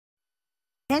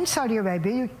in Saudi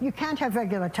Arabia, you can't have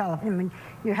regular television. I mean,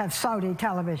 you have Saudi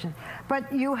television,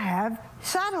 but you have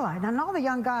satellite. And all the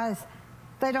young guys,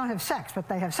 they don't have sex, but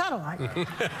they have satellite.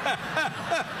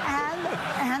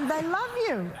 and they love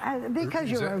you because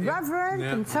you're irreverent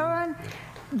and so on.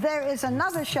 There is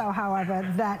another show, however,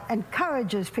 that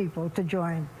encourages people to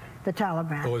join the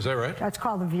Taliban. Oh, is that right? That's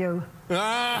called The View.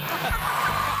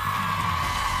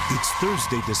 It's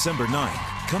Thursday, December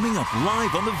 9th. Coming up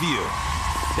live on The View.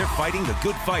 They're fighting the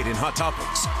good fight in Hot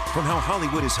Topics. From how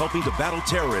Hollywood is helping to battle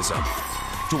terrorism,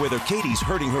 to whether Katie's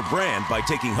hurting her brand by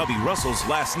taking hubby Russell's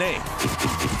last name.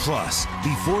 Plus,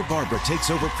 before Barbara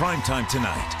takes over primetime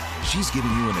tonight, she's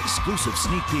giving you an exclusive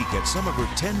sneak peek at some of her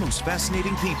 10 most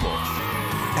fascinating people.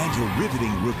 And her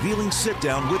riveting, revealing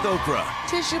sit-down with Oprah.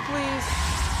 Tissue, please.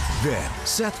 Then,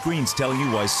 Seth Green's telling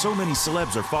you why so many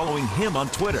celebs are following him on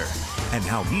Twitter, and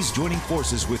how he's joining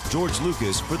forces with George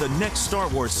Lucas for the next Star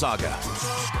Wars saga.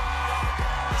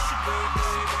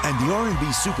 And the R&B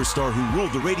superstar who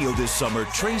ruled the radio this summer,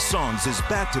 Trey Songz, is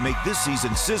back to make this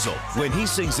season sizzle when he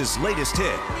sings his latest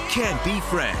hit, Can't Be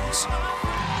Friends.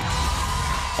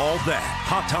 All that,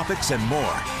 Hot Topics and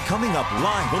more, coming up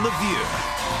live on The View.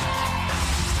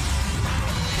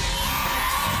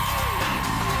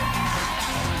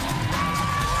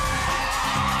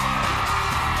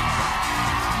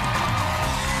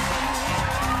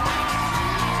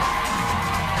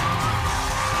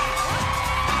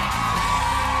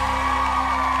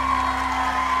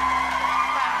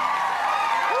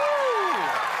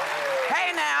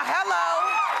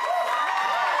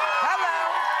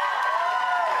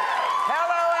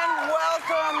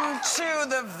 To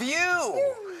The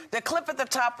View. The clip at the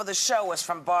top of the show was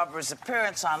from Barbara's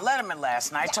appearance on Letterman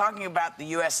last night, talking about the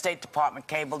U.S. State Department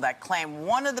cable that claimed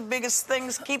one of the biggest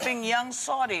things keeping young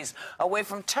Saudis away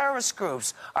from terrorist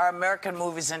groups are American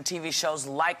movies and TV shows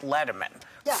like Letterman.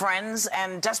 Yeah. Friends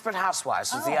and Desperate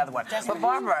Housewives was the other one. But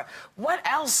Barbara, what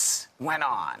else went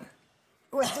on?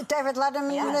 With David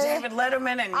Letterman? Yeah, David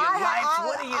Letterman and your life,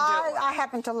 what are you doing? I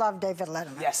happen to love David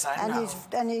Letterman. Yes, I know.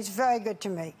 And he's very good to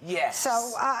me. Yes.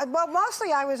 So, well,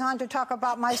 mostly I was on to talk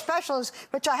about my specials,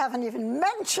 which I haven't even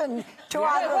mentioned to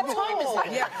either of you. What time is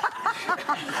it? Yeah.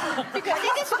 Because I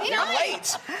think it's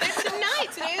late. It's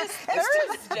tonight. It is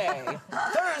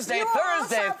Thursday.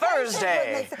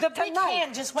 Thursday. The big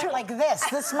hand just went like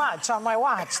this much on my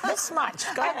watch. This much.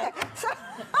 Go ahead.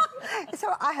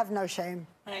 So I have no shame.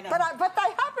 I know. But they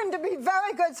happen to be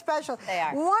very good specials. They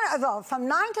are. One, from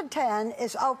 9 to 10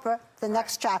 is Oprah, the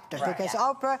next chapter, because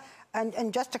Oprah, and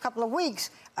in just a couple of weeks,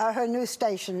 her new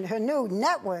station, her new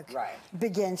network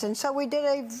begins. And so we did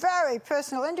a very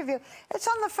personal interview. It's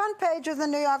on the front page of the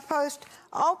New York Post,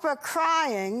 Oprah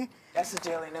crying. That's the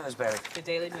Daily News, baby. The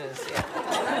Daily News,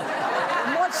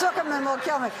 yeah. Mort Zuckerman will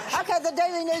kill me. Okay, the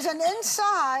Daily News. And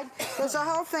inside, there's a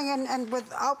whole thing, and with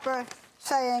Oprah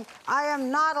saying, I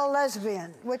am not a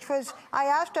lesbian, which was, I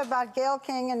asked her about Gayle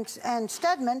King and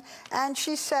Stedman, and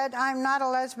she said, I'm not a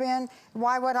lesbian,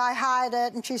 why would I hide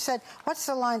it? And she said, what's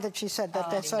the line that she said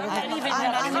that they're sort of,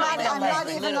 I'm not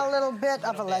even a little bit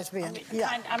of a lesbian.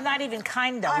 I'm not even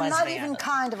kind of I'm lesbian. not even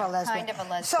kind of a lesbian. Kind of a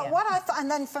lesbian. So what I thought,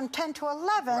 and then from 10 to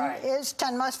 11 is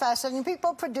 10 Most Fascinating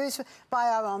People, produced by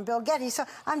our own Bill Getty. So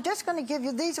I'm just going to give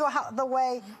you, these were the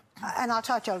way, and I'll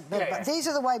talk to you a bit about, these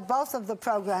are the way both of the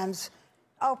programs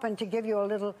open to give you a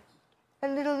little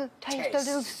taste, a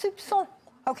little soupçon.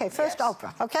 Okay, first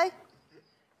Oprah, okay?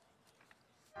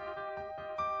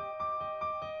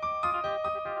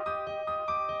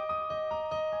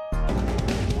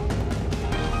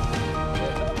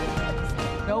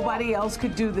 Nobody else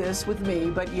could do this with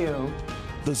me but you.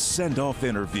 The send-off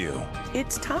interview.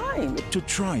 It's time to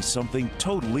try something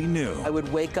totally new. I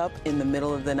would wake up in the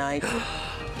middle of the night,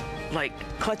 like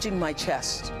clutching my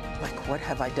chest. Like, what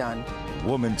have I done?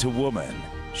 Woman to woman,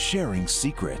 sharing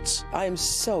secrets. I am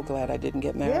so glad I didn't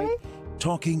get married. Really?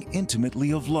 Talking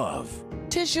intimately of love.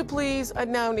 Tissue, please. I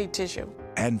now need tissue.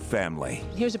 And family.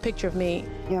 Here's a picture of me.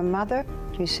 Your mother,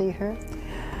 do you see her?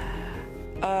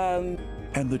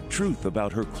 And the truth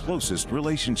about her closest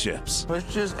relationships.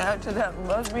 Let's just add to that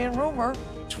lesbian rumor.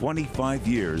 25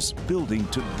 years building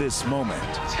to this moment.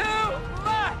 Too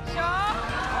much, huh?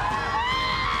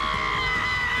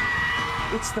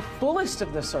 It's the fullest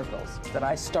of the circles that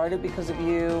I started because of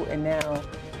you, and now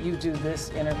you do this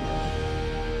interview.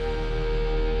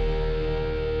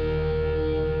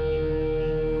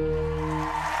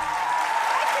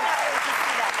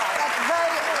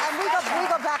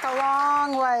 A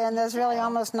long way, and there's really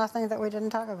almost nothing that we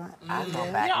didn't talk about.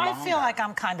 I feel like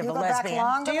I'm kind of a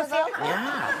lesbian. Do you feel?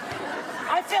 Yeah.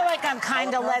 I feel like I'm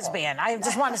kind of lesbian. I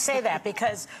just want to say that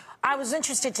because I was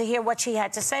interested to hear what she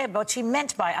had to say about what she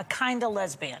meant by a kind of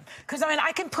lesbian. Because, I mean,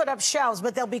 I can put up shelves,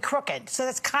 but they'll be crooked, so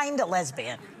that's kind of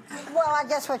lesbian. Well, I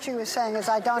guess what she was saying is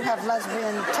I don't have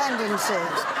lesbian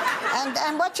tendencies.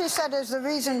 And what she said is the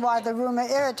reason why the rumor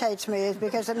irritates me is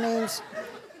because it means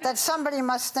that somebody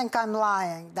must think I'm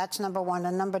lying. That's number one.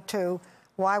 And number two,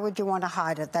 why would you want to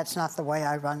hide it? That's not the way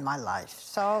I run my life.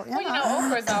 So, you know.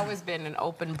 Oprah's always been an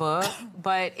open book,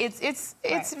 but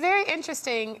it's very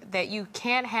interesting that you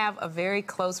can't have a very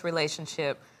close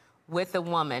relationship with a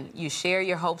woman. You share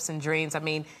your hopes and dreams. I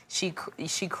mean, she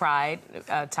cried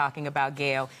talking about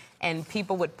Gayle, and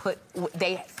people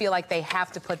they feel like they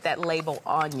have to put that label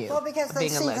on you. Well, because they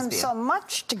see them so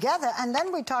much together. And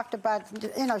then we talked about,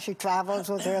 she travels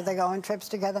with her, they go on trips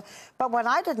together. But what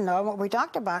I didn't know, what we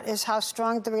talked about, is how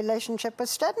strong the relationship with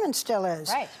Stedman still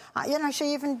is. Right.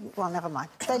 She even, well, never mind.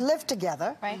 They live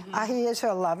together. Right. He is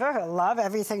her lover, her love,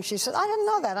 everything she said. I didn't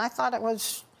know that. I thought it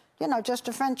was, just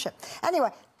a friendship.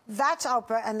 Anyway. That's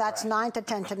Oprah, and that's 9 to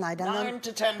 10 tonight. And 9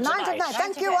 to 10 tonight. 9 to 9.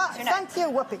 Thank you,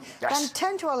 Whoopi. Yes. Then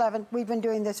 10 to 11, we've been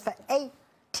doing this for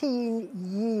 18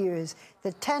 years.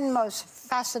 The 10 most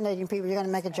fascinating people. You're going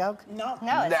to make a joke? No.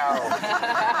 No.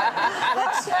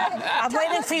 I'm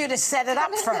waiting for you to set it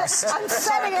up first. I'm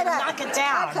setting it up. Knock it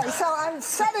down. Okay, so I'm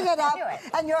setting it up,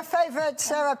 and your favorite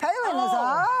Sarah Palin is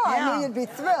on. I knew you'd be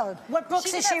thrilled. What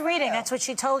books is she reading? That's what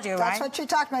she told you, right? That's what she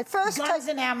talked to me. First, Guns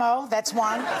and Ammo, that's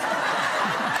one.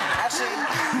 Actually,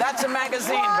 that's a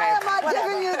magazine, why babe. am I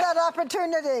giving you that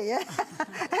opportunity?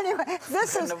 Anyway,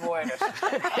 this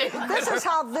is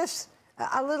how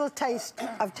a little taste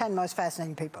of 10 most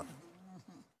fascinating people.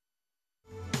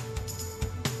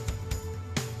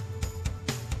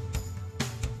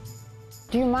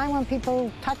 Do you mind when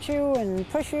people touch you and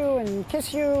push you and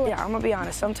kiss you? Yeah, I'm gonna be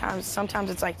honest. Sometimes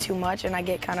it's like too much, and I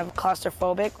get kind of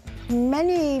claustrophobic.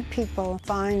 Many people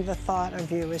find the thought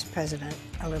of you as president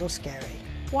a little scary.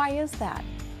 Why is that?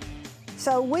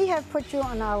 So we have put you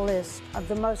on our list of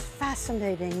the most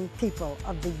fascinating people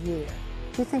of the year.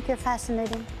 Do you think you're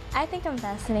fascinating? I think I'm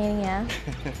fascinating, yeah.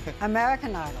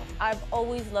 American Idol. I've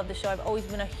always loved the show. I've always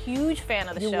been a huge fan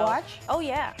of the show. You watch? Oh,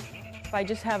 yeah. I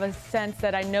just have a sense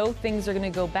that I know things are going to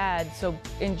go bad, so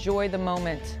enjoy the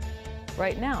moment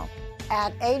right now.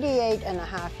 At 88 and a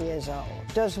half years old,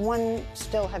 does one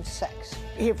still have sex?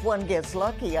 If one gets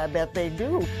lucky, I bet they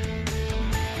do.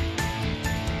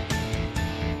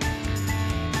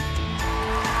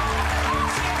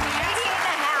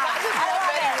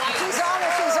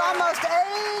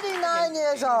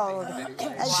 Old.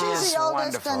 And she's the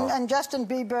oldest, and Justin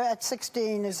Bieber at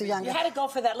 16 is the youngest. You had to go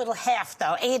for that little half,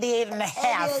 though, 88 and a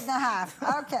half. 88 and a half,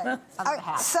 okay.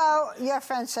 So, your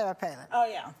friend Sarah Palin. Oh,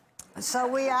 yeah. So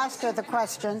we asked her the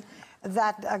question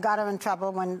that got her in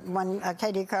trouble when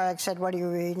Katie Couric said, what do you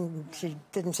read? And she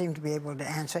didn't seem to be able to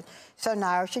answer it. So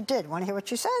now she did. Want to hear what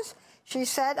she says? She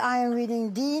said, I am reading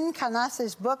Dean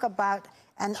Canas's book about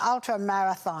an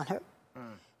ultra-marathoner.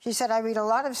 She said, I read a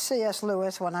lot of C.S.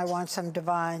 Lewis when I want some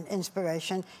divine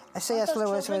inspiration. C.S.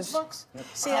 Lewis was... Books?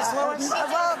 C.S. Lewis?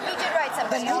 Well, he did write some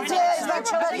good ones.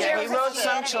 Yeah, he wrote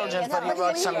some children, but he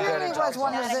wrote some good adults.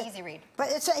 Not an easy read. But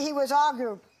he was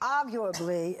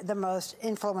arguably the most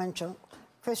influential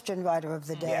Christian writer of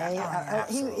the day. Yeah.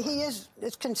 He is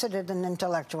considered an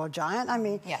intellectual giant. I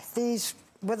mean, these...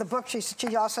 With the book,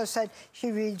 she also said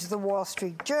she reads the Wall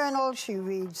Street Journal, she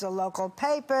reads the local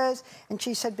papers, and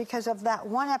she said because of that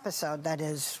one episode, that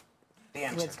is,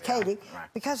 with Katie,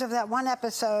 because of that one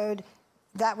episode,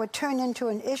 that would turn into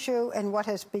an issue in what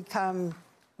has become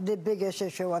the biggest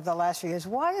issue of the last few years.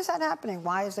 Why is that happening?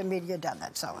 Why has the media done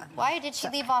that so much? Why did she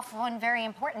leave off one very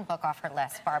important book off her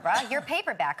list, Barbara? Your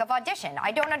paperback of Audition.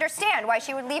 I don't understand why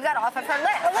she would leave that off of her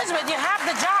list. Elizabeth, you have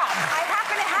the job. I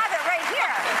happen to have it right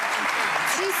here.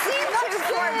 She seems to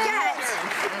forget.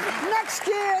 Next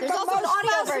year, the most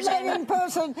fascinating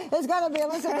person is going to be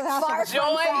Elizabeth Hasselbeck.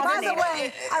 By the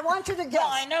way, I want you to guess. Well,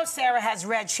 I know Sarah has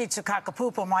read Sheets of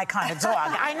Cockapoople, My Kind of Dog.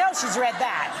 I know she's read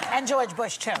that. And George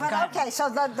Bush, too. But, okay, so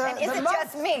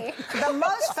just me? The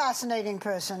most fascinating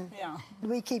person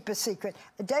we keep a secret.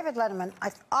 David Letterman,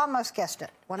 I almost guessed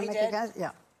it. Want to make a guess?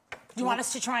 Yeah. You want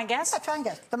us to try and guess? Yeah, try and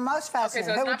guess. The most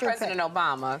fascinating. Okay, so it's not President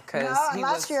Obama, because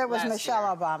last year it was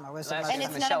Michelle Obama. And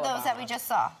it's none of those that we just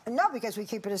saw? No, because we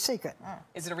keep it a secret.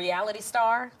 Is it a reality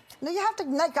star? No, you have to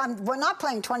make... we're not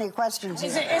playing 20 questions.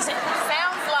 Is it sounds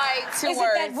like two words. Is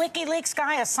it that WikiLeaks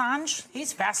guy, Assange?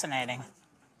 He's fascinating.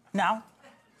 No?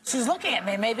 She's looking at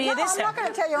me. Maybe it is I'm not going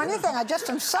to tell you anything. I just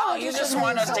am so you just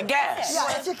want us to guess.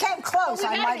 Yeah, if you came close,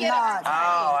 I might nod.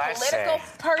 Oh, I see. Political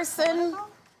person,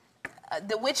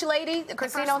 the witch lady,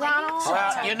 Christine O'Donnell.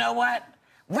 Well, you know what?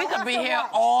 We could be here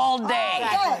all day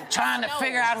trying to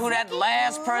figure out who that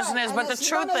last person is. But the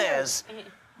truth is,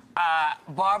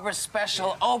 Barbara's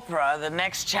special Oprah, the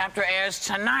next chapter airs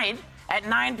tonight at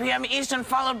 9 p.m. Eastern,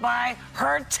 followed by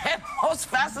her 10 most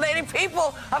fascinating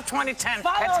people of 2010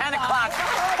 at 10 o'clock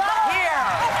here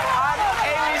on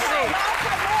ABC.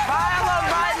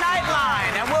 Followed by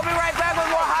Nightline. And we'll be right back with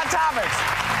more Hot Topics.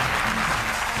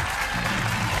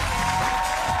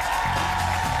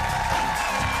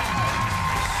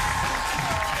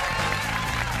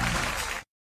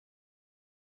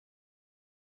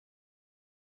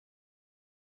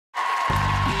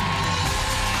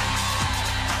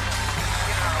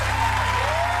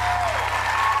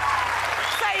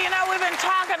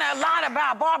 A lot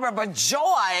about Barbara, but Joy.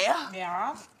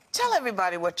 Yeah. Tell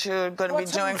everybody what you're going to be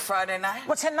doing Friday night.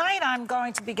 Well, tonight I'm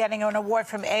going to be getting an award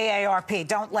from AARP.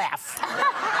 Don't laugh.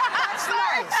 That's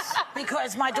nice.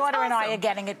 Because my daughter and I are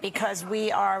getting it because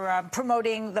we are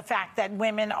promoting the fact that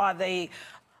women are the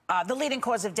leading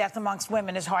cause of death amongst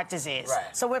women is heart disease.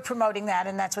 Right. So we're promoting that,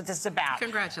 and that's what this is about.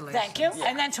 Congratulations. Thank you. Yeah.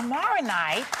 And then tomorrow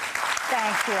night,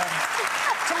 thank you.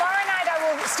 Tomorrow night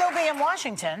I will still be in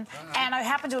Washington, and I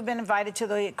happen to have been invited to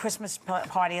the Christmas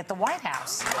party at the White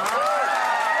House. Oh.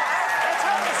 They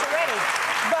told us already.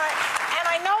 And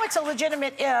I know it's a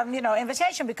legitimate,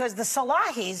 invitation because the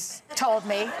Salahis told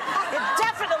me it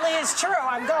definitely is true.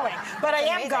 I'm going, but I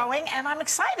am going, and I'm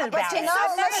excited about it.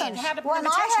 I've never had an when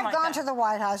I have gone to the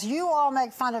White House, you all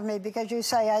make fun of me because you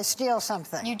say I steal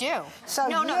something. You do. So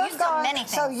no, you steal many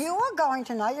things. So you are going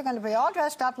tonight. You're going to be all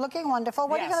dressed up, looking wonderful.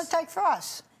 What are you going to take for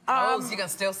us? So you gonna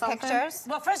steal something? Pictures?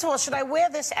 Well, first of all, should I wear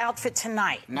this outfit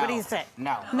tonight? No. What do you think?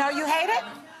 No. No, you hate it?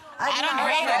 I don't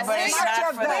hate it, but it's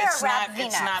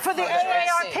not for the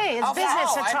AARP. It's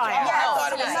business attire. I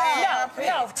thought it was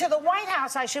No, to the White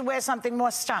House, I should wear something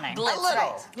more stunning. A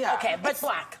little. Yeah. Okay, but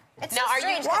black. It's now, so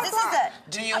strange, this is it.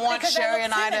 Do you want Sherry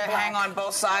and I to hang on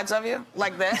both sides of you?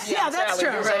 Like this? Yeah, that's true.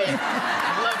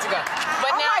 I'd love to go.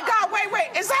 But oh, my God,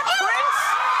 wait. Is that Prince?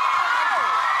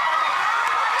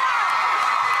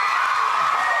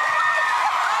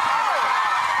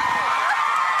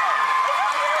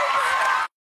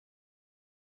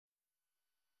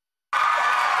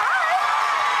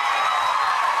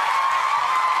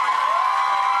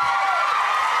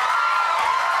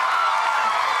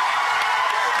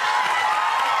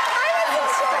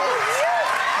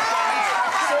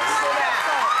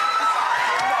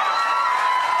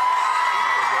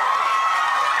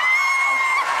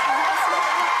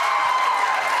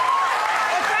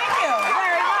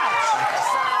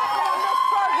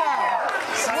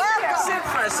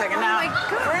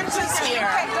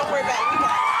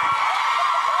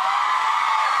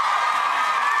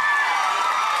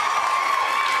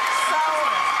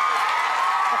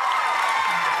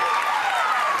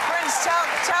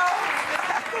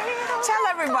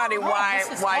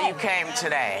 Why you came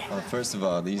today? Well, first of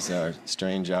all, these are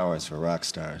strange hours for rock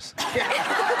stars.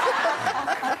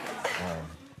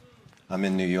 I'm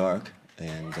in New York,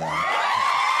 and... Yes,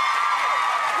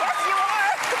 you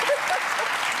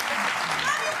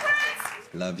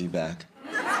are! Love you back.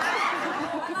 All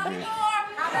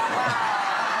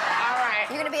right.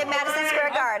 You're going to be at Madison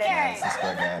Square Garden. Madison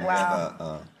Square Garden. Wow. We have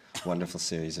a wonderful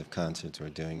series of concerts we're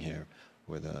doing here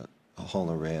with a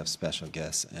whole array of special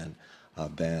guests and a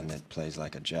band that plays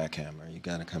like a jackhammer. You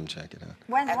gotta come check it out.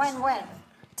 When?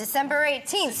 December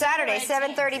 18th, Saturday,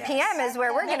 7:30 p.m. is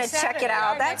where we're gonna check it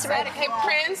out. That's right. Hey,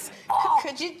 Prince,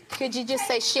 could you just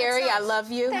say, Sherry, I love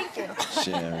you? Thank you.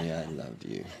 Sherry, I love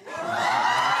you.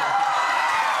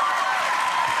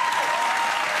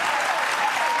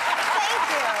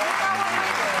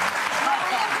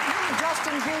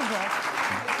 Justin Bieber.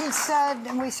 He said,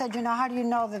 and we said, how do you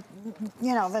know that,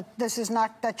 that this is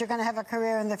not, that you're going to have a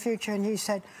career in the future? And he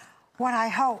said, what I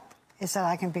hope is that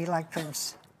I can be like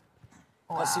Prince.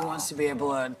 Plus, he wants to be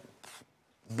able to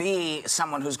be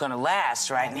someone who's going to last,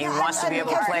 right? And he wants to be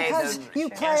able to play the you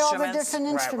play all the different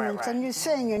instruments, and you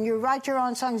sing, and you write your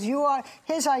own songs. You are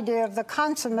his idea of the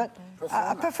consummate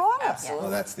performer. Absolutely.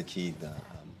 Well, that's the key.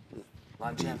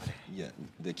 Longevity.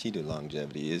 The key to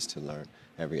longevity is to learn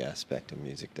every aspect of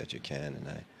music that you can, and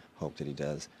I hope that he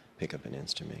does pick up an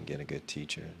instrument and get a good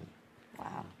teacher.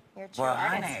 Wow. You're a true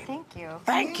artist. Honey. Thank you.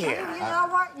 Thank you. You know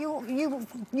what?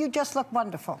 You just look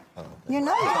wonderful. Oh, you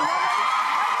know. I'm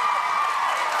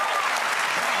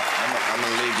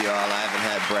gonna leave you all. I haven't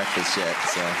had breakfast yet,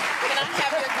 so. Can I have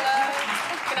your gloves?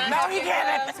 Can I have your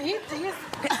gloves?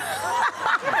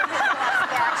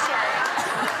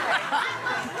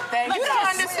 You don't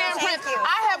understand, Prince.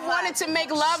 I have wanted to make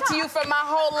love to you for my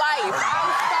whole life.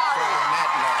 I'm sorry.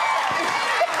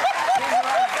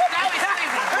 Now he's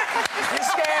leaving. You're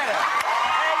scared of him.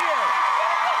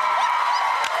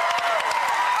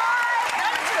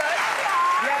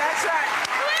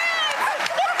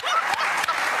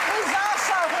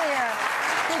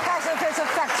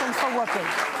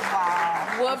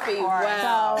 puppy.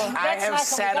 Wow. So, I have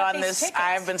sat on this.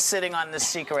 I have been sitting on this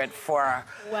secret for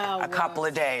a couple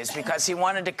of days because he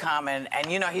wanted to come and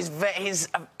you know he's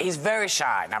very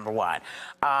shy. Number one.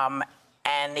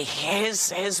 And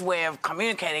his way of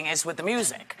communicating is with the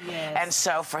music. Yes. And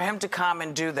so for him to come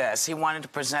and do this, he wanted to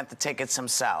present the tickets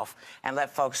himself and let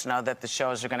folks know that the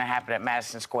shows are going to happen at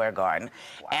Madison Square Garden.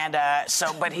 Wow. And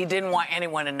but he didn't want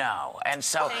anyone to know. And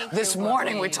so this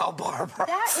morning we told Barbara.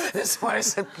 This morning I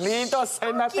said, please don't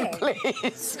say nothing,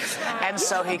 please. And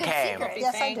so he came.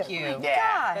 Yes, Thank you.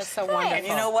 Yeah. That's so wonderful. And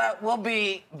you know what? We'll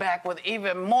be back with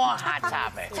even more hot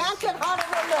topics. Can't get hotter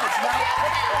than this.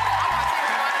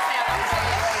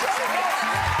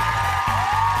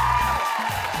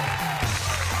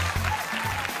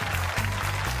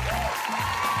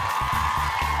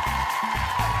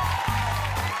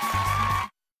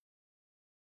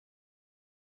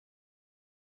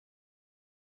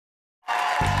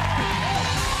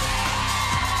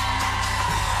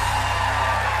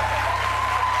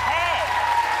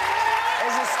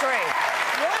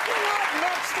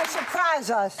 Surprise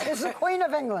us is the Queen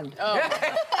of England. Oh. You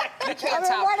can't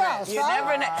what else? You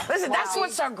never know. Listen, that's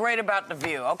what's so great about The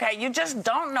View, okay? You just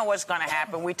don't know what's going to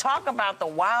happen. We talk about the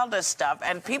wildest stuff,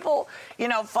 and people, you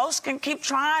know, folks can keep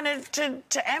trying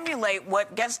to emulate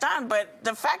what gets done, but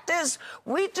the fact is,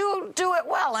 we do it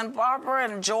well. And Barbara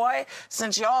and Joy,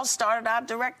 since y'all started out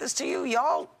Direct This to You,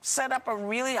 y'all set up a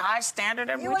really high standard,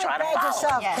 and we try to follow.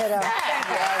 Yourself, kiddo.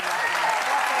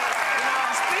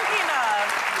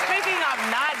 Speaking of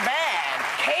not bad,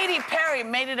 Katy Perry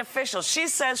made it official. She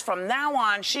says from now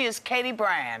on, she is Katy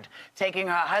Brand, taking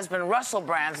her husband Russell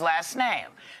Brand's last name.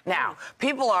 Now,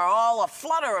 people are all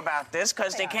aflutter about this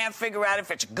because they can't figure out if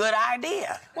it's a good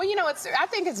idea. Well, you know, I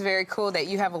think it's very cool that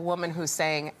you have a woman who's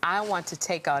saying, I want to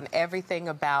take on everything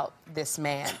about this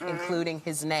man, including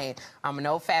his name. I'm an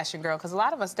old-fashioned girl, because a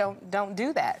lot of us don't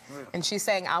do that. And she's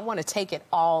saying, I want to take it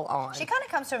all on. She kind of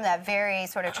comes from that very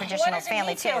sort of traditional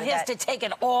family, too. He has to take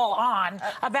it all on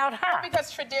about her.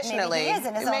 Because traditionally... Maybe he is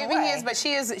in his own way. Maybe he is, but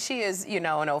she is, you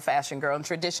know, an old-fashioned girl. And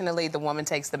traditionally, the woman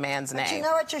takes the man's name. But you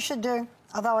know what you should do?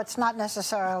 Although it's not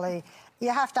necessarily...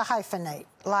 You have to hyphenate.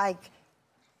 Like...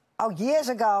 Oh, years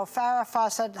ago, Farrah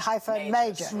Fawcett hyphen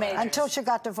Major. Until she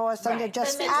got divorced, and you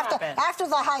just after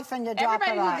the hyphen, you drop it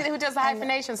out. Everybody who does the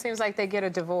hyphenation seems like they get a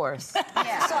divorce.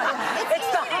 Yeah. So it's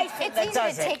the hyphen that does it.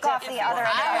 It's easy to take off the other.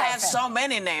 I had so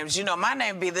many names. You know, my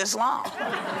name be this long.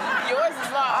 Yours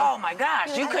is long. Oh my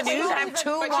gosh, you could have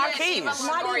two marquees.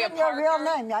 Not even your real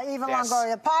name. Yeah, Eva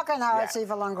Longoria Parker. Now it's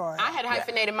Eva Longoria. I had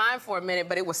hyphenated mine for a minute,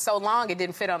 but it was so long it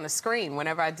didn't fit on the screen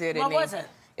whenever I did it. What was it?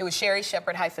 It was Sherry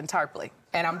Shepherd -Tarpley,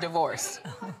 and I'm divorced.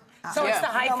 So it's the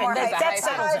hyphen. That's the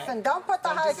hyphen. Don't put the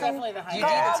hyphen. You need to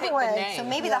take the name. So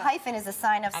maybe the hyphen is a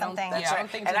sign of something. That's right.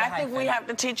 And I think we have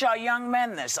to teach our young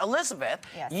men this. Elizabeth,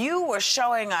 you were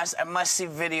showing us a must-see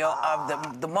video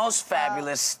of the most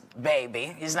fabulous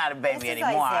baby. He's not a baby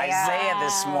anymore. Isaiah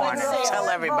this morning. Tell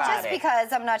everybody. Just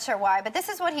because, I'm not sure why, but this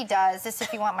is what he does. This,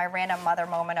 if you want my random mother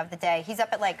moment of the day. He's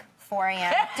up at like 4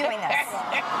 a.m. doing this.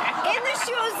 In the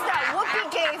shoes that Whoopi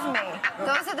gave me.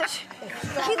 Those are the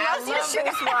he loves your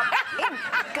shoes, Whoop.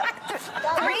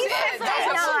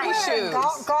 3:59.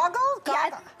 Goggle?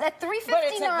 Yeah, at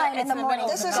 3:59 in the morning.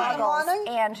 This is in the morning?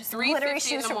 And glittery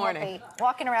shoes from Whoopi.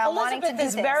 Walking around wanting to do Elizabeth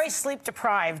is this. very sleep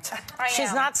deprived.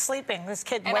 She's not sleeping. This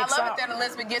kid wakes up. And I love it that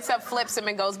Elizabeth gets up, flips him,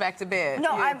 and goes back to bed.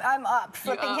 No, I'm up,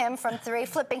 flipping him from 3,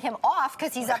 flipping him off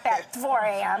because he's up at 4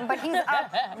 a.m. But he's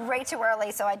up way too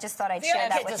early, so I just thought I'd share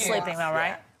that with you. Kids are sleeping though,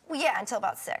 right? Well, yeah, until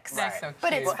about 6. That's so cute.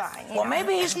 But it's fine. Well,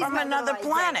 maybe he's from another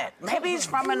planet. Maybe he's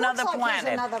from another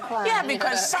planet. Yeah,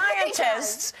 because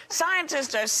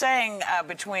scientists are saying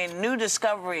between new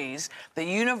discoveries, the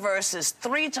universe is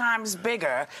 3 times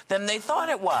bigger than they thought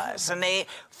it was. And they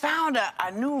found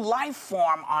a new life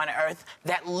form on Earth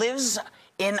that lives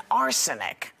in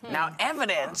arsenic. Now,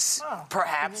 evidence,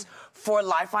 perhaps, for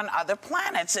life on other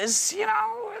planets is, you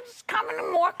know, it's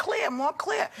coming more clear.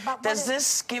 Does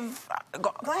this give...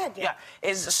 Go ahead. Yeah.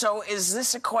 Is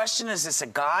this a question? Is this a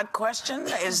God question?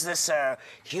 Is this a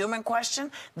human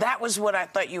question? That was what I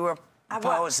thought you were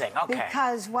posing. Okay.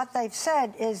 Because what they've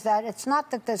said is that it's not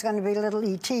that there's going to be little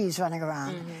ETs running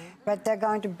around, but they're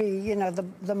going to be, you know,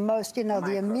 the most, you know,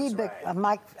 the amoebic,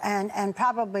 and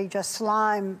probably just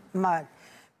slime mud.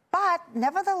 But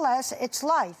nevertheless, it's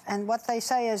life. And what they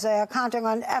say is they are counting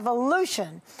on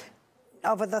evolution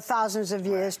over the thousands of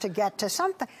years to get to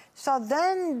something. So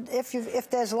then if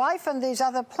there's life on these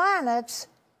other planets,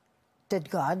 did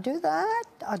God do that?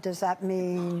 Or does that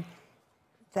mean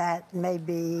that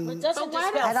maybe... It doesn't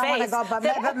dispel I don't want to faith.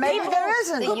 go, but maybe there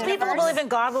isn't. People who believe in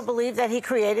God will believe that he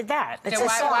created that. It's Then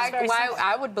just why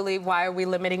I would believe, why are we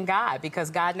limiting God? Because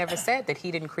God never said that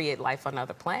he didn't create life on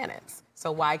other planets.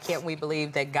 So why can't we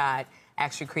believe that God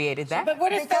actually created that? But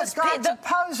what if because God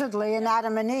supposedly in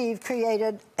Adam and Eve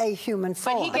created a human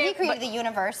form. But he created the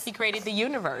universe. He created the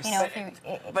universe. You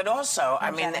know, but also,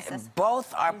 I mean,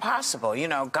 both are possible. You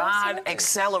know, God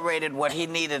accelerated what he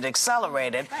needed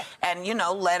accelerated, and, you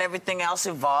know, let everything else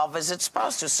evolve as it's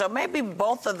supposed to. So maybe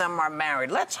both of them are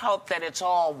married. Let's hope that it's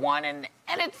all one and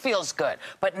it feels good.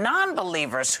 But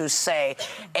non-believers who say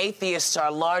atheists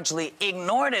are largely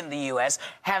ignored in the U.S.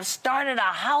 have started a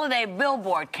holiday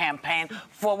billboard campaign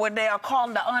for what they are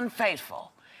calling the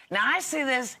unfaithful. Now, I see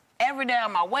this every day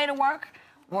on my way to work.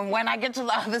 When I get to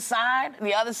the other side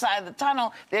of the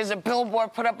tunnel, there's a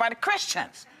billboard put up by the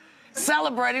Christians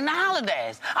celebrating the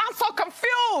holidays. I'm so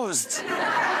confused.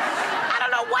 I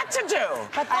don't know what to do.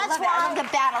 But that's why I love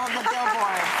the battle of the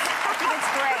billboards. I think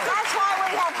it's great. That's why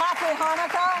we have Happy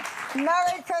Hanukkah,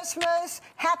 Merry Christmas,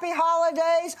 Happy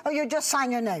Holidays, or you just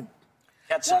sign your name.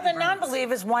 Well, the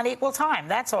non-believers want equal time.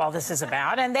 That's all this is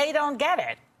about, and they don't get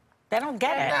it. They don't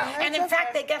get it. No. And in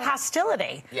fact, they get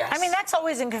hostility. Yes. I mean, that's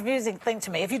always a confusing thing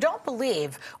to me. If you don't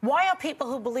believe, why are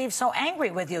people who believe so angry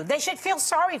with you? They should feel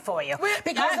sorry for you.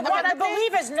 Because the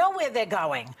believers know where they're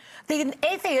going. The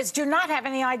atheists do not have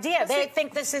any idea. They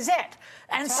think this is it.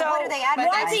 And so what are they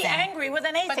why be angry with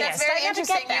an atheist? But that's very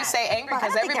interesting you say angry,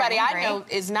 because everybody I know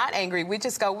is not angry. We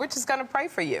just go, we're just going to pray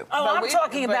for you. Oh, I'm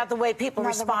talking about the way people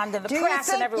respond in the press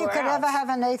and everywhere else. Do you think you could ever have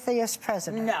an atheist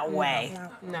president? No way.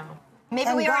 No. Maybe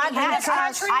And we already God have.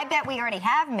 has- I bet we already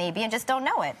have, maybe, and just don't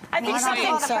know it. I think so.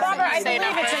 Barbara, I believe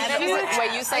it's a huge...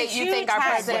 Wait, you say you think our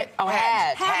president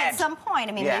had at some point.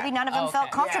 I mean, maybe none of them felt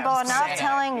comfortable enough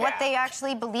telling what they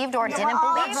actually believed or didn't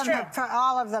believe.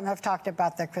 All of them have talked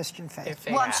about their Christian faith.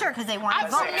 Well, I'm sure because they want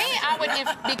to vote. For me, I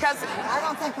would, because I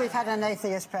don't think we've had an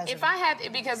atheist president. if I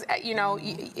had, because, you know,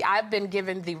 I've been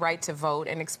given the right to vote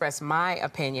and express my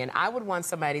opinion, I would want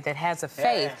somebody that has a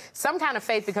faith, some kind of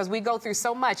faith, because we go through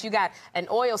so much. You got an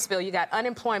oil spill, you got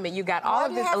unemployment, you got all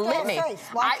of this litany.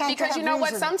 Because you know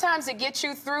what? Sometimes to get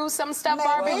you through some stuff,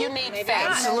 Barbara, you need faith.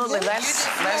 Absolutely.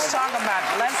 Let's talk about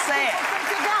it. Let's say it.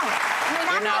 You don't. I mean,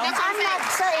 I'm not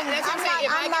saying,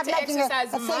 I'm not making a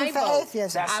thing for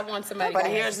atheism. I want somebody. But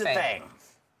here's the thing.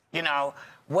 You know,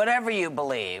 whatever you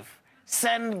believe,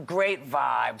 send great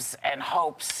vibes and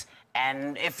hopes.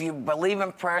 And if you believe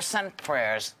in prayer, send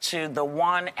prayers to the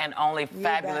one and only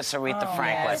fabulous Aretha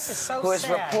Franklin, who is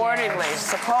reportedly,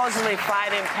 supposedly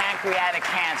fighting pancreatic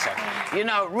cancer. You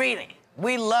know, Rita,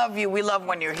 we love you. We love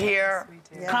when you're here.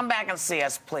 Come back and see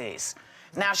us, please.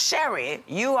 Now, Sherry,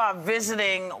 you are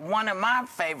visiting one of my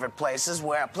favorite places,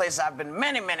 a place I've been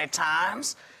many, many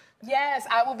times. Yes,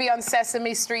 I will be on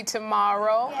Sesame Street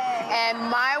tomorrow. Yay. And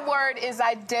my word is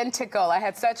identical. I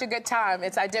had such a good time.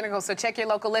 It's identical, so check your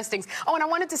local listings. Oh, and I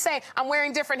wanted to say, I'm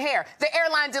wearing different hair. The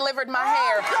airline delivered my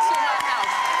hair to my house.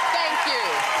 Thank you.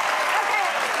 Okay,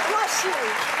 bless you.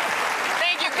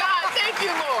 Thank you, God. Thank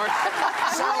you, Lord.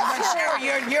 So,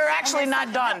 Sherry, you're actually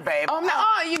not done, babe. Oh, no.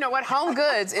 Oh, you know what? Home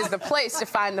Goods is the place to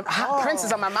find the...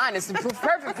 Princess on my mind is the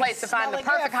perfect place to find the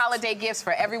perfect holiday gifts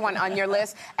for everyone on your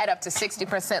list at up to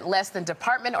 60% less than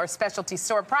department or specialty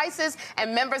store prices.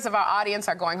 And members of our audience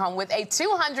are going home with a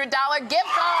 $200 gift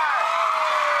card.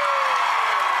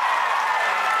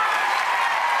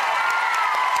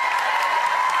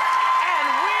 And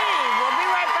we will be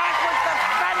right back with the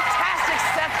fantastic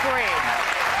Seth Green.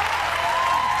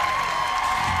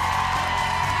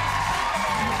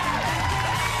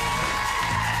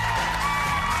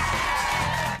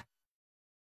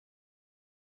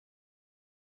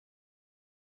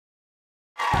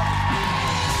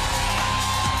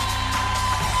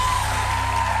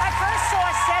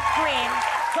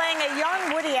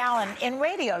 In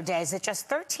radio days at just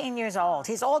 13 years old.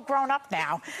 He's all grown up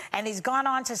now, and he's gone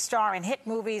on to star in hit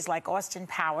movies like Austin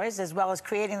Powers, as well as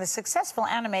creating the successful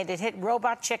animated hit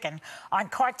Robot Chicken on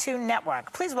Cartoon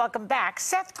Network. Please welcome back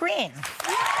Seth Green.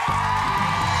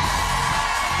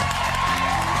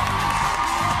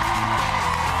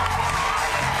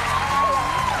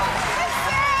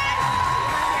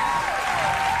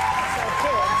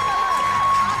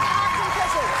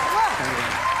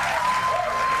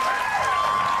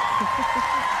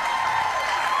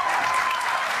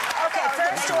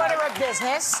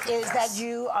 Business is that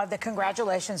you the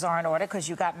congratulations are in order because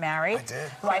you got married. I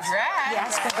did.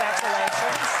 Yes,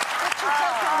 congratulations.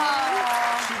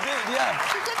 She did, yeah.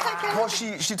 She did take care Well,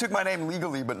 she took my name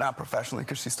legally, but not professionally,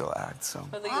 because she still acts. So.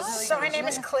 So her name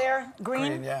is Claire Green?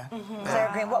 Green, yeah. Claire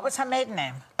Green. What was her maiden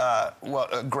name?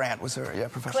 Grant was her,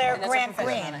 professional. Claire Grant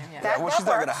Green. Yeah, well, she's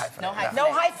not going to hyphen. No hyphen.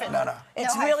 No hyphen. No.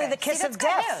 It's really the kiss of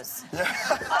death.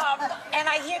 And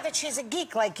I hear that she's a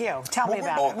geek like you. Tell me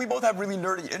about it. We both have really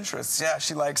nerdy interests. Yeah,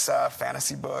 she likes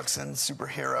fantasy books and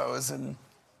superheroes and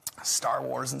Star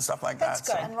Wars and stuff like that. That's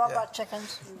good. And robot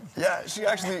chickens. Yeah, she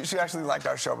actually liked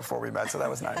our show before we met, so that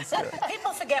was nice. Yeah.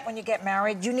 People forget when you get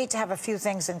married, you need to have a few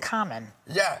things in common.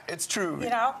 Yeah, it's true. You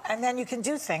know, and then you can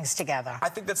do things together. I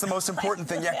think that's the most important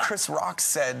thing. Yeah, Chris Rock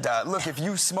said, look, if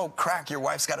you smoke crack, your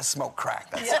wife's got to smoke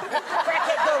crack. That's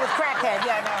Crackhead go with crackhead.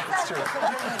 Yeah, no. It's true.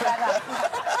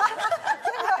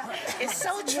 It's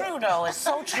so true, though. It's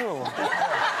so true.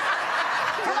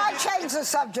 Can I change the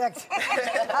subject?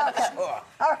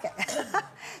 Okay.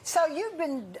 So you've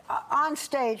been on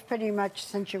stage pretty much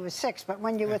since you were 6, but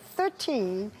when you were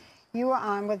 13, you were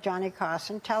on with Johnny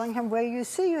Carson, telling him where you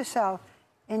see yourself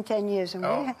in 10 years.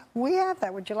 And we have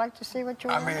that. Would you like to see what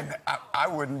you want? I mean, I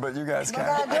wouldn't, but you guys can.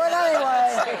 We're going to do it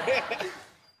anyway.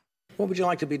 What would you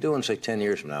like to be doing, say, 10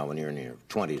 years from now when you're in your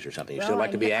 20s or something? You still like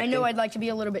to be acting? I know I'd like to be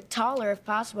a little bit taller if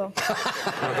possible.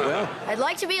 Well, I'd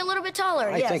like to be a little bit taller,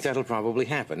 I think that'll probably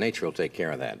happen. Nature will take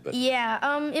care of that. But yeah,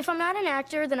 if I'm not an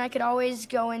actor, then I could always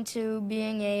go into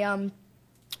being a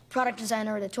product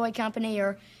designer at a toy company,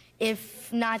 or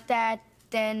if not that,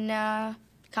 then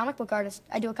comic book artist.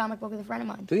 I do a comic book with a friend of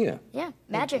mine. Do you? Yeah,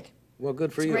 Magic. Well,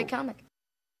 good for you. It's a great comic.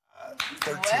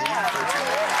 13.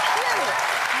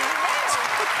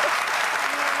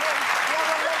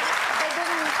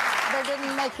 They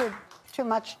didn't make you too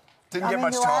much. Didn't get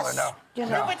much taller, no.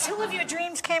 No, but 2 of your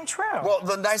dreams came true. Well,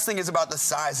 the nice thing is about the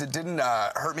size, it didn't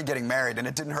hurt me getting married, and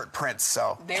it didn't hurt Prince,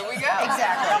 so. There we go.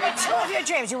 Exactly. No, but 2 of your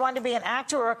dreams. You wanted to be an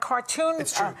actor or a cartoon.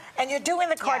 It's true. And you're doing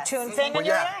the cartoon thing, and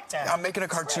you're an actor. I'm making a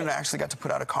cartoon. I actually got to put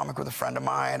out a comic with a friend of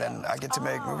mine, and I get to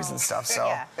make movies and stuff,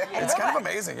 so it's kind of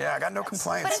amazing. Yeah, I got no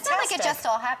complaints. But it's not like it just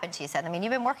all happened to you, Seth. I mean,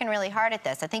 you've been working really hard at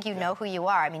this. I think you know who you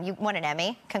are. I mean, you won an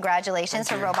Emmy. Congratulations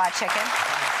for Robot Chicken.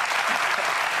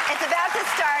 It's about to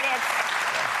start its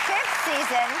 5th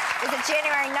season. Is it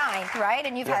January 9th, right?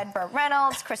 And you've had Burt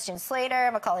Reynolds, Christian Slater,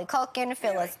 Macaulay Culkin,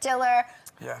 Phyllis Diller.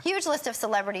 Yeah. Huge list of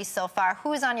celebrities so far.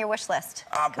 Who's on your wish list?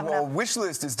 Well, wish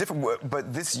list is different,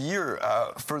 but this year,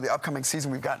 for the upcoming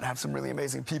season, we've gotten to have some really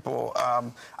amazing people.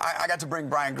 I got to bring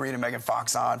Brian Green and Megan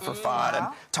Fox on for fun and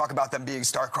talk about them being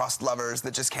star-crossed lovers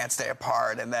that just can't stay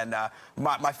apart. And then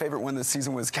my favorite one this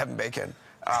season was Kevin Bacon.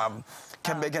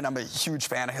 Kevin Bacon, I'm a huge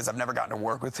fan of his. I've never gotten to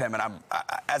work with him, and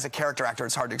as a character actor,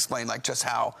 it's hard to explain like just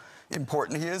how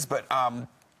important he is. But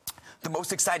the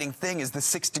most exciting thing is the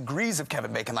 6 degrees of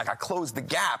Kevin Bacon. Like I closed the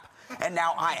gap, and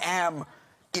now I am,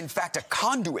 in fact, a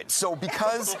conduit. So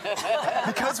because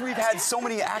we've had so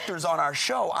many actors on our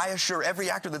show, I assure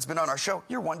every actor that's been on our show,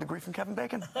 you're 1 degree from Kevin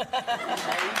Bacon. There you go.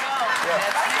 Yeah.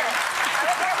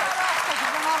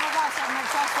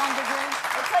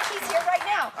 It's like he's here right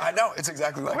now. I know, it's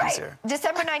exactly like he's here.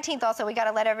 December 19th also, we got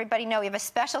to let everybody know we have a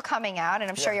special coming out, and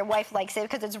I'm sure your wife likes it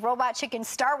because it's Robot Chicken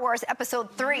Star Wars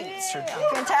Episode 3. It's true.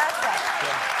 Fantastic.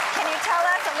 Can you tell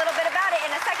us a little bit about it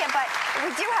in a second? But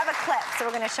we do have a clip, so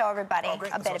we're going to show everybody a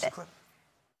bit of it.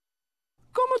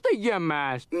 ¿Cómo te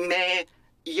llamas? Me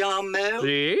llamo...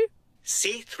 ¿Sí?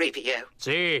 C-3PO.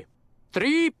 Sí.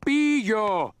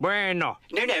 Tripillo. Bueno.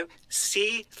 No,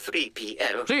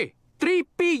 C-3PO. Sí.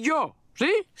 Tripillo.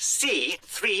 ¿Sí?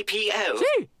 C-3PO.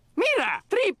 Sí. Mira,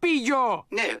 Tripillo.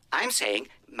 No, I'm saying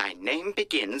my name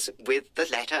begins with the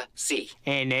letter C.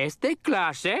 En esta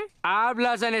clase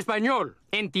hablas en español.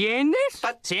 ¿Entiendes?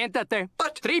 But... Siéntate.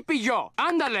 But... Tripillo.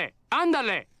 Ándale.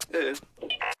 Ándale.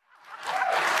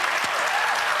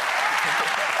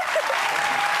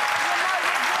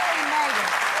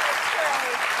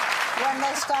 When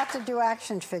they start to do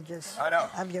action figures. I know.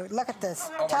 Of you. Look at this.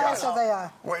 Oh Tell us who they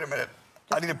are. Wait a minute.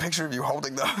 I need a picture of you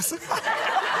holding those.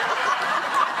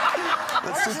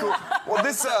 That's too cool. Well,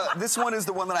 this one is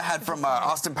the one that I had from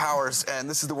Austin Powers, and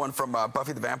this is the one from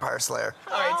Buffy the Vampire Slayer.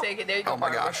 All right, take it. There you go. Oh,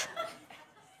 my gosh.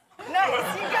 Nice,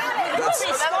 you got it. That's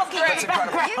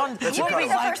incredible. You'd be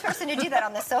the first person to do that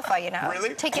on the sofa, you know.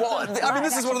 Really? Take it. Well, I mean,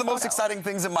 this is one of the most exciting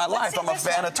things in my life. I'm a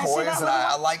fan of toys, and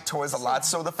I like toys a lot.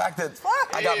 So the fact that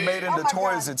I got made into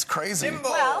toys, it's crazy.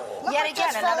 Well, yet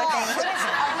again, another thing.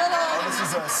 Oh, this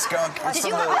is a skunk. It's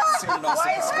from the scene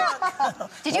on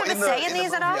Skunk. Did you have a say in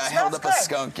these at all? I held up a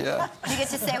skunk, yeah. Did you get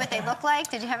to say what they look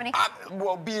like? Did you have any?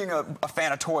 Well, being a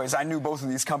fan of toys, I knew both of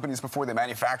these companies before they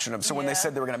manufactured them. So when they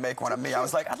said they were going to make one of me, I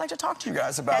was like, I'd like to talk to you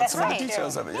guys about some of the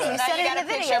details of it. Yeah. You now said you it in got the a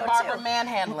video, picture of Barbara too.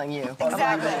 manhandling you.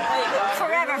 Exactly.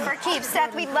 Forever, for keeps. cheap.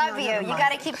 Seth, we love you. You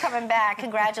got to keep coming back.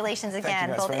 Congratulations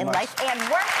again, both in life and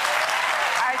work.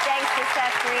 Our thanks to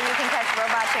Seth Green. You can catch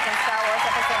Robot Chicken Star Wars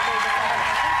episode 3 December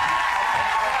 19th.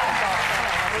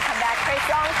 When we come back, Trey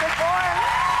Songz perform.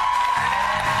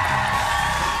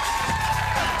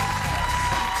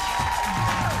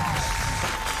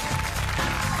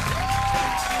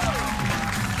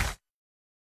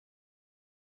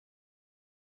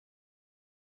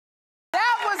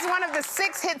 One of the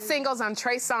 6 hit singles on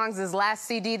Trey Songz' last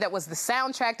CD that was the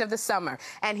soundtrack of the summer.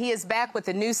 And he is back with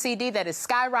a new CD that is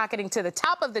skyrocketing to the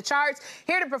top of the charts.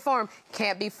 Here to perform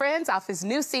Can't Be Friends off his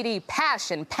new CD,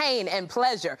 Passion, Pain, and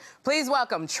Pleasure. Please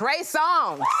welcome Trey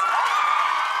Songz.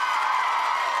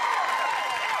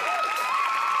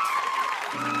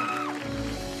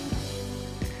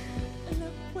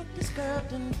 Look what this girl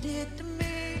done did to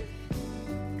me.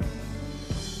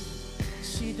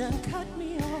 She done cut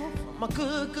me off my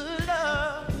good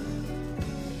love.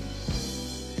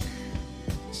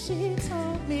 She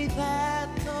told me that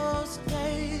those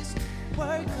days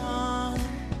were gone.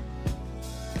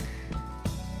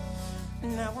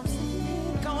 Now I'm sitting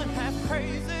here going half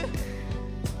crazy,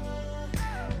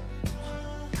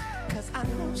 'cause I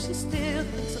know she still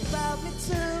thinks about me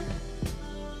too.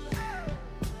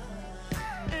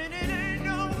 And it ain't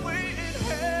no way in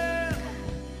hell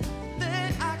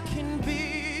that I can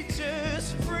be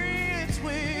just friends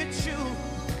with you.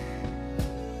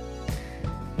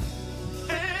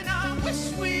 And I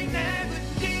wish we never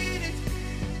did it.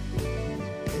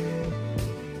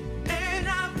 And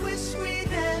I wish we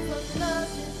never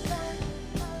loved it.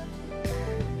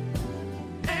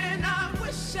 And I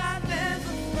wish I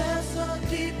never felt so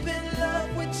deep in love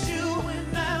with you. And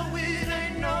now it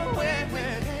ain't no way we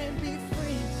can be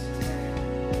friends.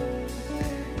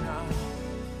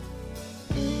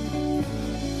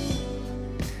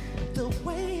 The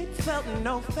way it felt,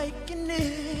 no faking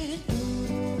it.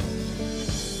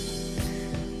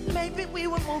 Maybe we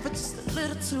were moving just a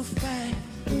little too fast.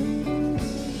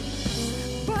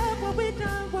 But what we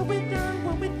done, what we done,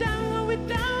 what we done, what we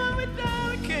done, what we done,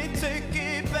 we can't take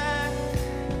it back.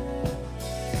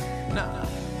 Nah.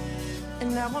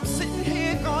 And now I'm sitting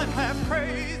here going half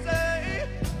crazy.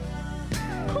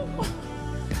 Ooh.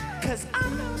 'Cause I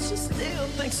know she still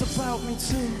thinks about me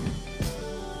too.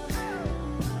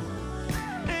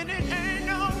 And it ain't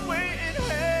no way in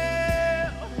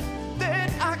hell that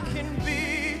I can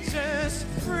be just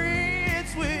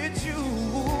friends with you.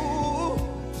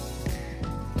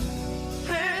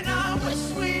 And I wish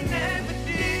we never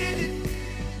did it.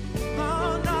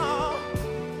 Oh no.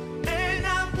 And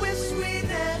I wish we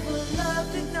never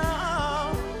loved it, no.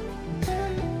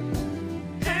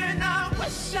 And I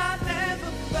wish I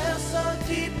never felt so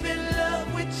deep in love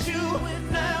with you.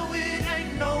 And now it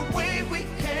ain't no way we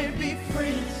can be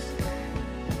friends.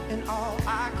 And all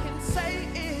I can say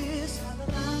is la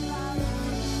la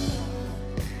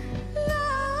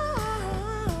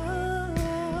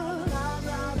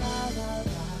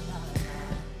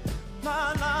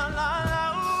la la,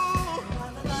 ooh.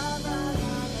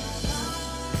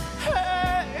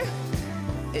 Hey,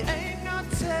 it ain't no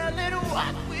telling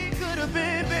what we could have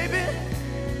been, baby.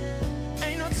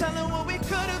 Ain't no telling what we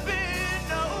could have been,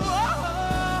 no.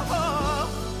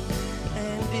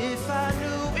 And if I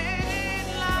knew it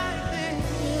like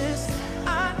this, I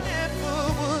never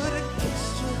would have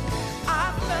kissed you. I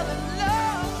fell in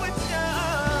love with you.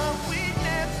 We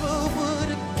never would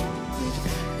have kissed.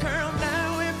 Girl, now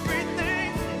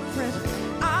everything's different.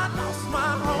 I lost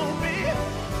my homie,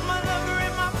 my lover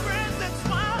and my friends. That's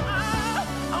why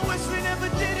I wish we never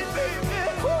did it, baby.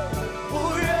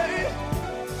 Oh yeah.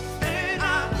 And I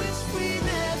wish we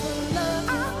never loved.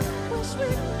 I wish we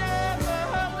never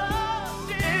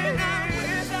loved. And I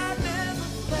wish I never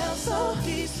felt so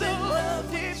deep in love,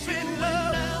 deep in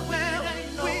love. Now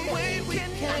ain't no way we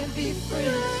can be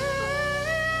friends.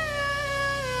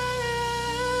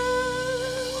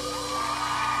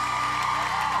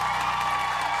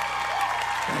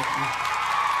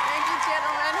 Thank you,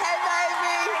 gentlemen. Hey,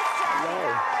 baby.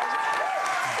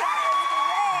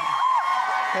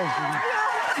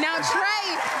 Now, Trey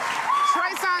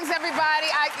Songz, everybody.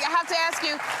 I have to ask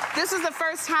you, this was the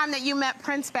first time that you met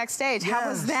Prince backstage. How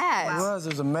was that? It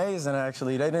was amazing,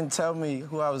 actually. They didn't tell me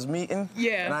who I was meeting.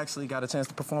 Yeah. And I actually got a chance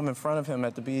to perform in front of him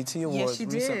at the BET Awards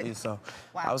recently. So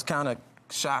I was kind of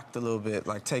shocked a little bit,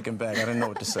 like taken back. I didn't know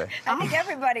what to say. I think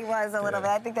everybody was a little bit.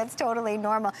 I think that's totally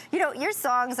normal. You know, your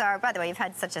songs are, by the way, you've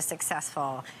had such a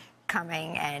successful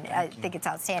coming, and I think it's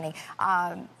outstanding.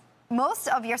 Most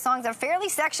of your songs are fairly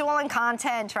sexual in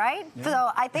content, right? Yeah.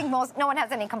 So I think no one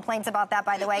has any complaints about that,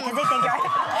 by the way, because they think you're...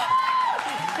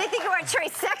 They think you are Trey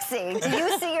sexy. Do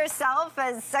you see yourself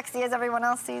as sexy as everyone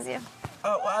else sees you?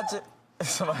 Oh, well, I just... It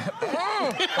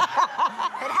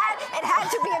had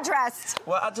to be addressed.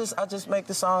 Well, I just make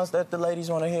the songs that the ladies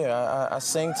want to hear. I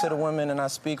sing to the women and I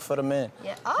speak for the men.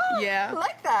 Yeah. Oh, yeah. I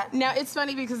like that. Now, it's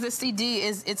funny because the CD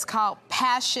it's called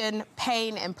Passion,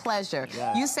 Pain, and Pleasure.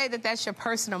 Yeah. You say that that's your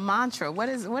personal mantra. What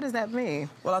does that mean?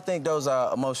 Well, I think those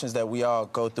are emotions that we all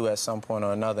go through at some point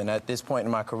or another. And at this point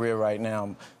in my career right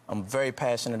now, I'm very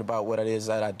passionate about what it is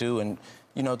that I do. And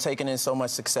you know, taking in so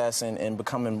much success and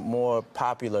becoming more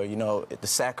popular, you know, the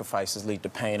sacrifices lead to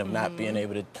pain of not being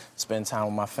able to spend time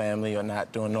with my family or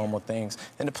not doing normal things.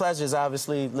 And the pleasure is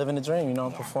obviously living the dream, you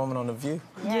know, performing on The View.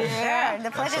 Yeah, sure.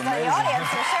 The pleasure's on the audience,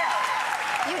 for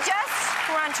sure. You just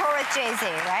were on tour with Jay-Z,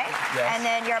 right? Yes. And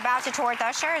then you're about to tour with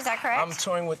Usher, is that correct? I'm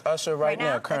touring with Usher right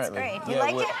now, currently. That's great. You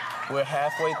like it? We're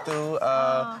halfway through.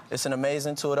 It's an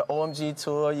amazing tour, the OMG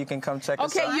tour. You can come check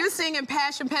us out. Okay, you singing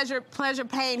Passion, Pleasure,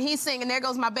 Pain. He's singing There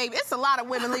Goes My Baby. It's a lot of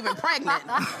women leaving pregnant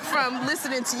from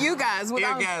listening to you guys.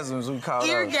 Eargasms, we call those.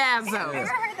 Eargasms. I've never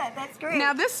heard that. That's great.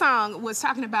 Now, this song was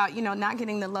talking about, you know, not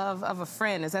getting the love of a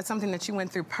friend. Is that something that you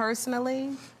went through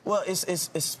personally? Well,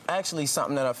 it's actually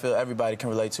something that I feel everybody can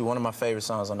relate to. One of my favorite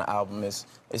songs on the album is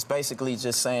basically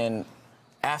just saying,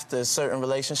 after certain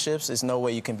relationships, there's no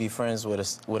way you can be friends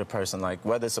with a person. Like,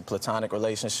 whether it's a platonic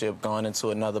relationship going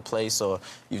into another place or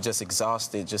you've just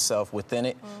exhausted yourself within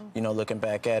it, you know, looking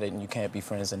back at it and you can't be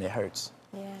friends and it hurts.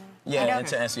 Yeah, and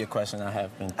to answer your question, I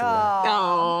have been through that.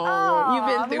 Oh, you've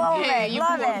been through pain. You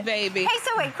poor baby. Hey,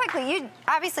 so wait, quickly, you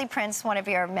obviously Prince, one of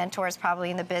your mentors probably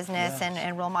in the business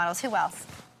and role models. Who else?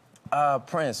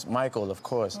 Prince, Michael, of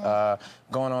course.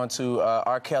 Going on to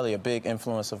R. Kelly, a big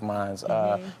influence of mine.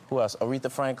 Who else?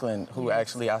 Aretha Franklin, who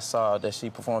actually I saw that she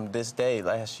performed this day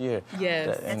last year.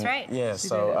 Yes, that's right. Yeah,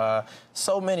 so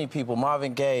so many people.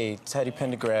 Marvin Gaye, Teddy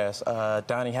Pendergrass,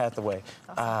 Donny Hathaway.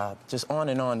 Just on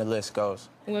and on the list goes.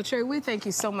 Well, Trey, we thank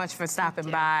you so much for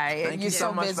stopping by. Thank You're you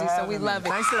so much busy, for so having we me. love it.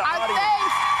 Thanks to the Our audience.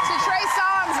 thanks to Trey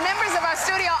Songz. Members of our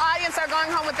studio audience are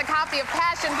going home with a copy of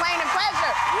Passion, Pain, and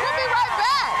Pleasure. We'll be right back.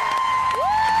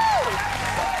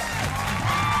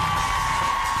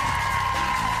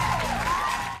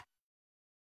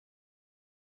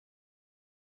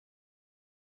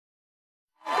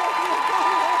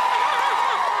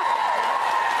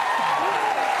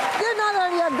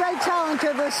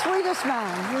 You're the sweetest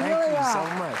man. You really are. Thank you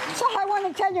so much. So I want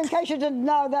to tell you, in case you didn't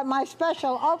know, that my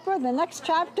special Oprah, the next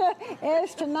chapter,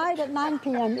 airs tonight at 9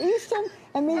 p.m. Eastern.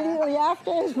 Immediately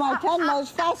after is my 10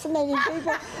 most fascinating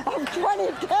people of 2010.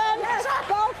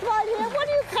 Both right here. What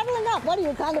are you cuddling up? What are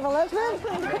you, kind of a lesbian?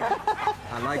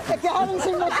 I like If you haven't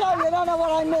seen the show, you don't know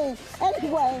what I mean.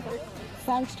 Anyway,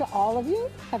 thanks to all of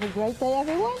you. Have a great day,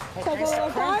 everyone. Take a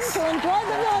little time to enjoy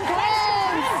the run.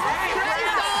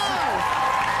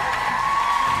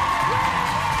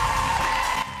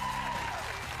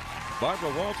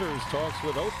 Barbara Walters talks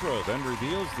with Oprah, then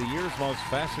reveals the year's most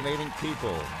fascinating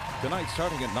people. Tonight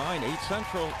starting at 9, 8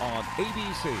 Central on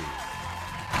ABC.